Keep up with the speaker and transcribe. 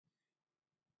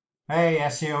Hey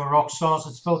SEO Rockstars,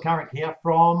 it's Phil Carrick here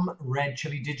from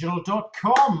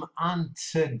redchillidigital.com, and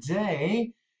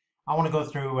today I want to go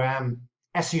through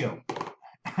SEO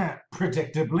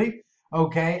predictably.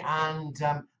 Okay, and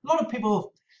a lot of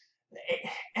people,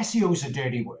 SEO is a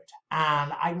dirty word,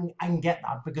 and I can get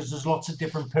that because there's lots of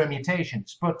different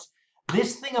permutations. But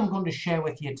this thing I'm going to share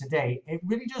with you today, it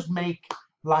really does make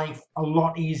life a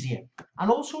lot easier.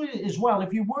 And also as well,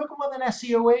 if you're working with an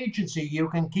SEO agency, you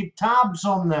can keep tabs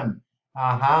on them.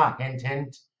 Aha, hint,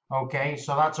 hint. Okay,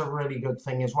 so that's a really good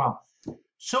thing as well.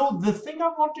 So the thing I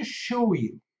want to show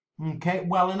you, okay,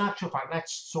 well, in actual fact,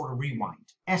 let's sort of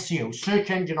rewind. SEO, search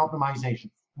engine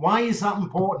optimization. Why is that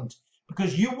important?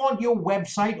 Because you want your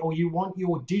website or you want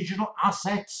your digital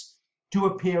assets to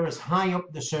appear as high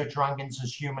up the search rankings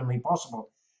as humanly possible.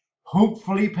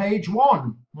 Hopefully page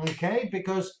one, okay,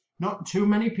 because not too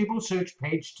many people search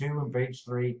page 2 and page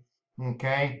 3,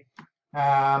 okay.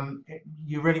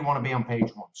 You really want to be on page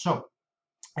 1. So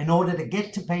in order to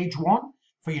get to page 1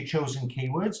 for your chosen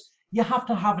keywords, you have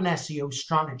to have an SEO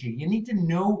strategy. You need to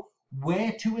know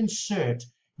where to insert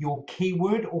your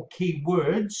keyword or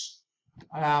keywords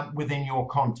within your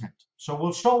content. So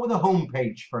we'll start with the home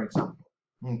page, for example.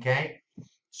 Okay,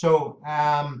 so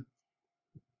I'm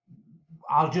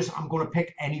going to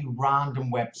pick any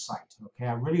random website. Okay,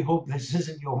 I really hope this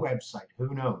isn't your website.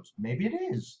 Who knows? Maybe it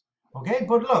is. Okay,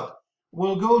 but look,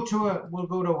 we'll go to a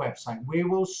website. We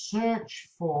will search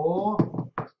for,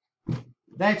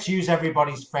 let's use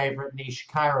everybody's favorite niche,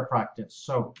 chiropractor.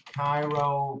 So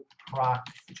chiropractor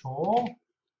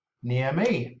near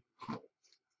me.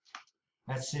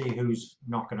 Let's see who's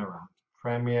knocking around.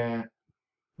 Premier.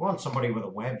 Want somebody with a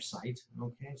website.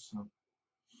 Okay, so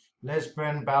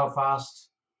Lisbon, Belfast.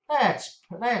 Let's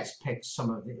pick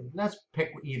some of the. Let's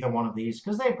pick either one of these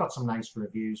because they've got some nice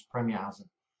reviews. Premier hasn't.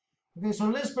 Okay, so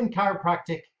Lisbon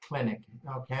Chiropractic Clinic.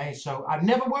 Okay, so I've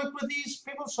never worked with these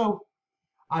people, so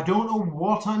I don't know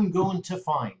what I'm going to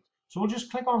find. So we'll just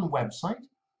click on website.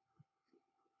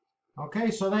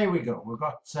 Okay, so there we go. We've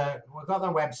got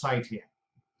their website here.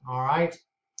 All right.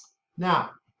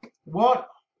 Now, what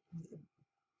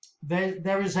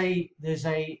there's a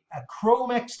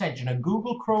Chrome extension, a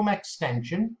Google Chrome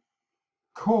extension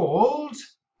called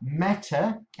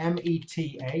Meta,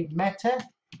 M-E-T-A, Meta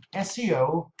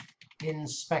SEO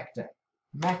Inspector.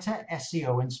 Meta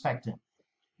SEO Inspector.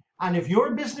 And if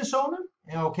you're a business owner,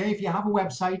 okay, if you have a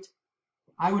website,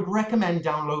 I would recommend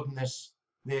downloading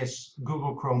this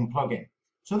Google Chrome plugin.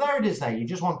 So there it is there. You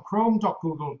just want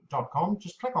chrome.google.com.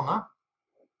 Just click on that.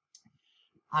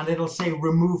 And it'll say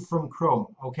remove from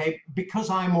Chrome, okay? Because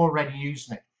I'm already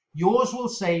using it. Yours will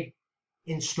say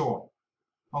install,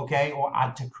 okay? Or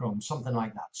add to Chrome, something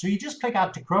like that. So you just click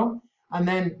add to Chrome. And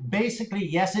then basically,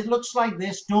 yes, it looks like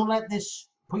this. Don't let this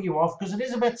put you off because it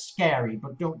is a bit scary,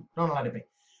 but don't let it be.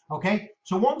 Okay,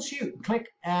 so once you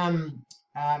click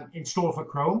install for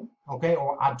Chrome, okay,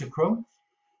 or add to Chrome,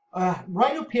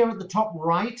 right up here at the top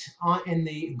right in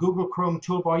the Google Chrome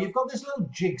toolbar, you've got this little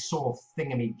jigsaw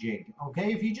thingamajig.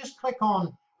 Okay, if you just click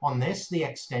on this, the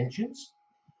extensions,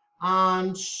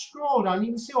 and scroll down,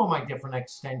 you can see all my different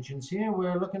extensions here.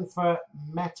 We're looking for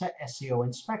Meta SEO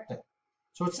Inspector.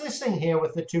 So it's this thing here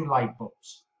with the 2 light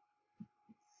bulbs.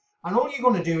 And all you're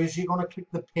going to do is you're going to click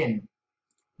the pin.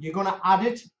 You're going to add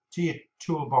it to your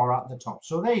toolbar at the top.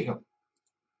 So there you go.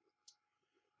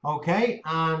 Okay,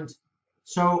 and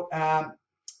so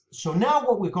so now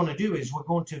what we're going to do is we're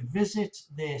going to visit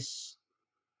this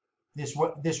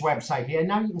website here.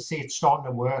 Now you can see it's starting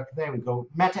to work. There we go.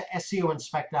 Meta SEO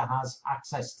Inspector has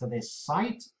access to this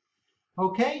site.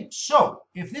 Okay, so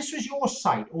if this was your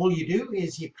site, all you do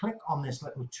is you click on this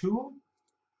little tool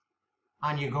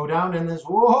and you go down and there's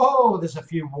a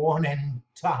few warning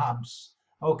tabs.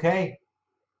 Okay,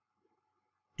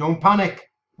 don't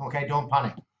panic. Okay, don't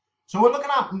panic. So we're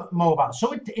looking at mobile.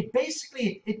 So it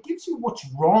basically gives you what's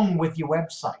wrong with your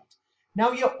website.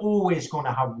 Now you're always going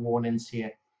to have warnings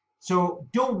here. So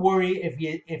don't worry if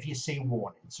you see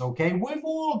warnings. Okay, we've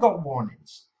all got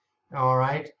warnings. All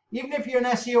right. Even if you're an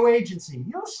SEO agency,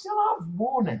 you'll still have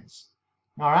warnings.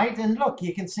 All right. And look,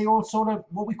 you can see all sort of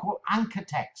what we call anchor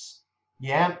text.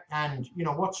 Yeah. And you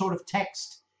know what sort of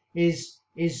text is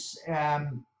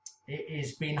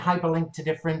being hyperlinked to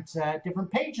different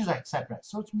pages, etc.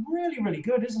 So it's really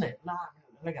good, isn't it?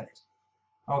 Look at this.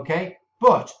 Okay.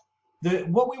 But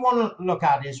what we want to look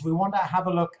at is we want to have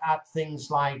a look at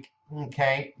things like,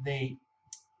 okay, the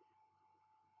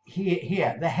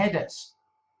headers.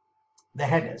 The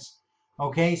headers.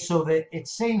 Okay, so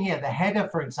it's saying here the header,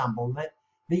 for example, that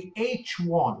the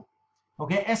H1,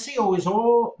 Okay, SEO is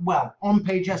all, well,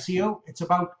 on-page SEO, it's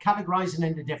about categorizing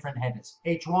into different headers.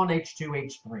 H1, H2,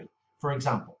 H3, for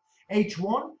example.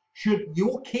 H1,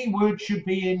 your keyword should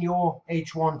be in your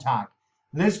H1 tag.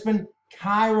 Lisbon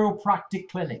Chiropractic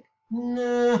Clinic.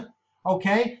 Nah.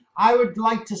 Okay, I would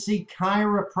like to see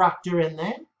chiropractor in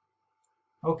there.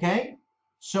 Okay,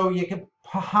 so you can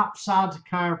perhaps add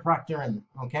chiropractor in.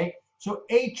 Okay, so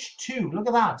H2, look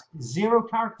at that, 0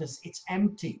 characters, it's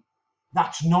empty.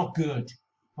 That's not good.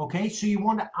 Okay, so you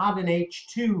want to add an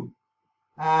H2,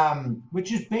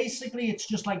 which is basically, it's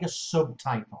just like a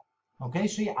subtitle. Okay,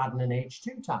 so you're adding an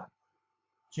H2 tag.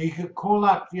 So you could call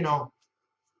that, you know,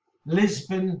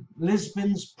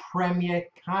 Lisbon's Premier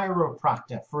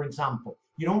Chiropractor, for example.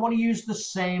 You don't want to use the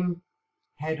same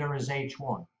header as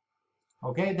H1.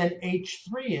 Okay, then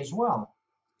H3 as well.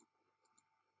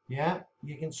 Yeah,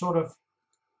 you can sort of,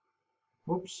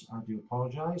 whoops, I do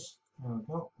apologize. There we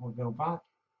go, we'll go back.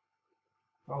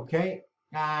 Okay,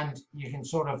 and you can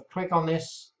sort of click on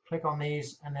this, click on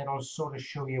these, and it'll sort of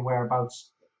show you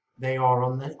whereabouts they are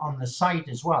on the site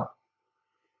as well.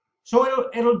 So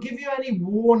it'll give you any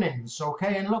warnings,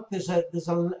 okay? And look, there's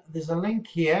a link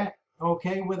here,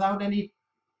 okay, without any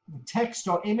text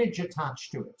or image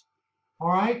attached to it. All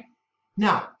right.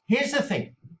 Now, here's the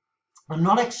thing. I'm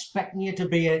not expecting you to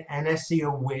be an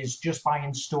SEO whiz just by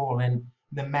installing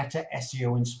the Meta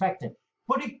SEO Inspector,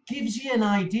 but it gives you an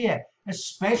idea,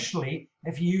 especially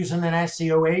if you're using an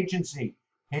SEO agency.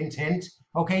 Hint, hint.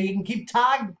 Okay, you can keep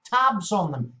tabs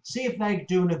on them, see if they're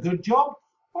doing a good job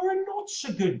or a not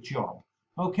so good job.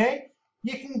 Okay,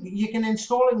 you can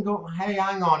install it and go, hey,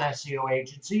 hang on, SEO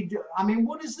agency. I mean,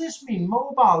 what does this mean?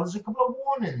 Mobile, there's a couple of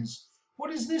warnings.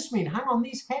 What does this mean? Hang on,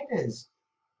 these headers.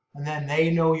 And then they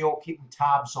know you're keeping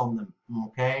tabs on them.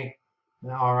 Okay,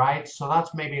 all right. So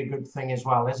that's maybe a good thing as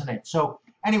well, isn't it? So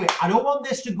anyway, I don't want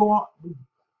this to go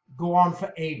on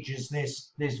for ages,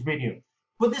 this video,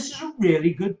 but this is a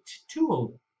really good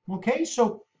tool. Okay,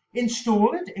 so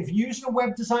install it. If you're using a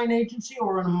web design agency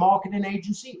or a marketing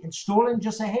agency, install it and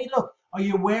just say, hey, look, are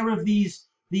you aware of these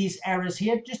errors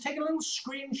here? Just take a little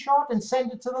screenshot and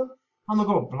send it to them, and they'll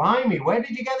go, blimey, where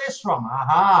did you get this from?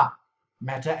 Aha,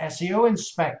 Meta SEO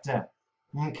Inspector.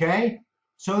 Okay,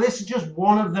 so this is just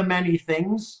one of the many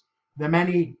things, the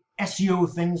many SEO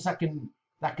things that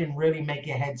can really make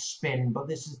your head spin. But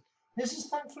this is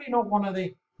thankfully not one of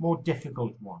the more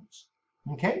difficult ones.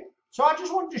 Okay, so I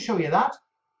just wanted to show you that,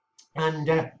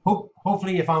 and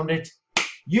hopefully you found it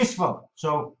useful.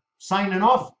 So signing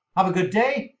off, have a good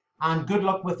day and good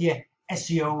luck with your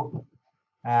SEO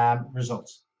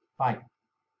results. Bye.